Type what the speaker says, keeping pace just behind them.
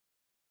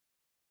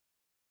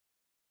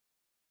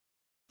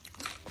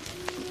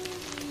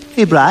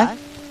Hey, Bri.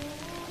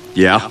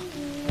 Yeah?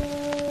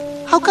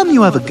 How come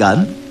you have a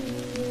gun?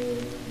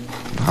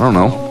 I don't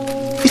know.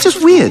 It's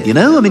just weird, you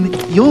know? I mean,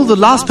 you're the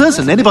last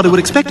person anybody would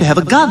expect to have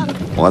a gun.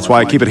 Well, that's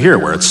why I keep it here,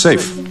 where it's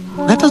safe.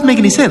 That doesn't make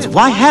any sense.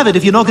 Why have it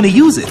if you're not going to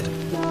use it?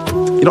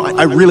 You know,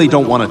 I really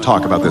don't want to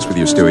talk about this with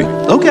you, Stewie.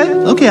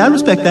 Okay, I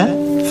respect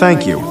that.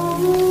 Thank you.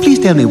 Please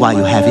tell me why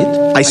you have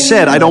it. I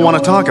said I don't want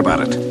to talk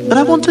about it. But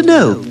I want to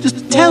know.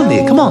 Just tell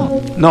me, come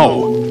on.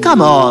 No.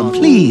 Come on,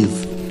 please.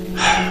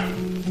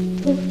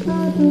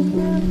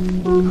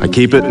 I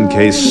keep it in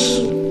case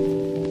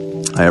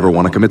I ever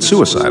want to commit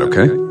suicide,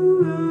 okay?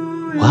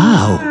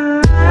 Wow.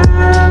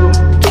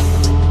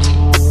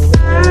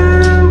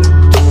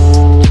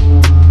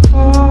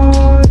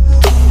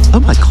 Oh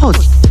my God,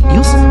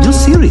 you're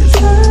serious.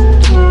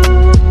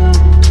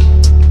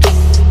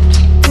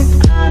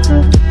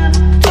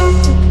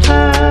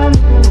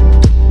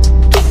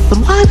 But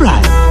why,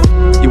 Brian?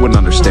 You wouldn't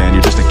understand,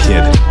 you're just a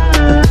kid.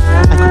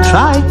 I could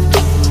try.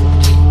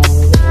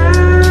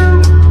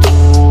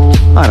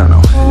 I don't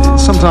know.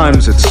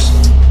 Sometimes it's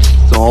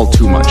all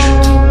too much.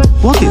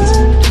 What is?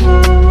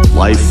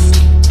 Life,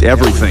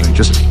 everything.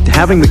 Just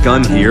having the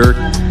gun here,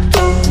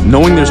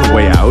 knowing there's a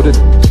way out, it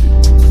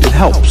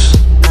helps.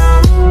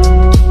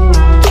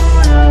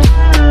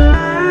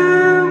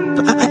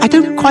 I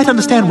don't quite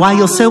understand why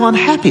you're so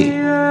unhappy.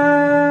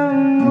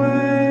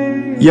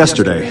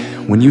 Yesterday,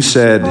 when you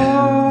said,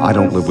 I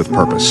don't live with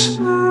purpose,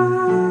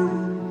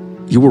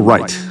 you were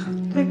right.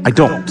 I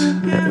don't.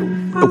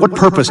 What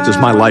purpose does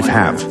my life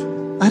have?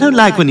 I don't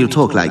like when you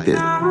talk like this.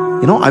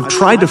 You know, I've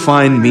tried to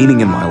find meaning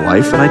in my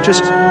life, and I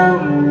just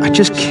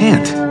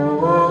can't.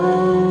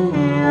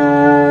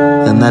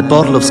 And that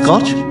bottle of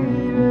scotch?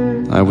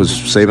 I was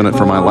saving it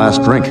for my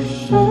last drink.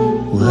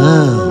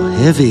 Whoa,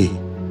 heavy.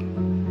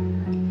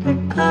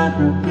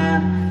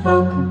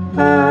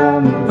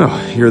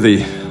 Oh, you're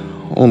the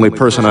only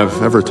person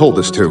I've ever told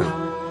this to.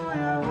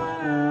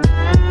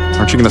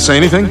 Aren't you going to say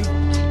anything?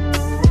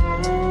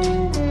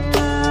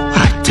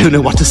 I don't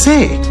know what to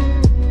say.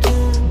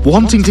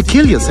 Wanting to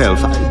kill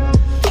yourself,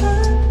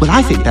 well,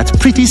 I think that's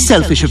pretty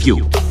selfish of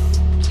you.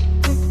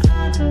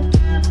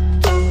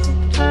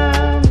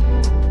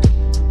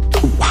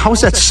 How is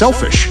that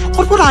selfish?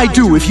 What would I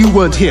do if you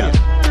weren't here?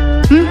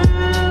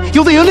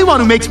 You're the only one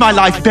who makes my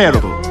life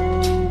bearable.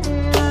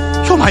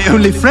 You're my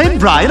only friend,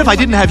 Brian. If I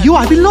didn't have you,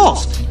 I'd be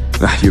lost.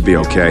 You'd be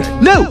okay.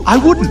 No, I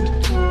wouldn't.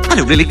 I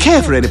don't really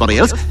care for anybody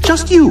else,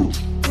 just you.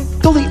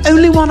 You're the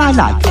only one I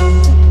like.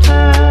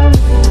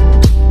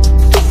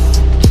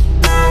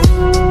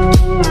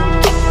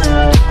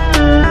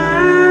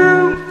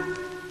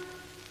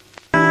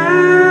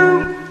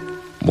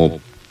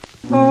 Well,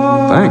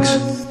 thanks.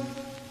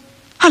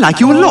 I like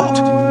you a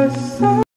lot.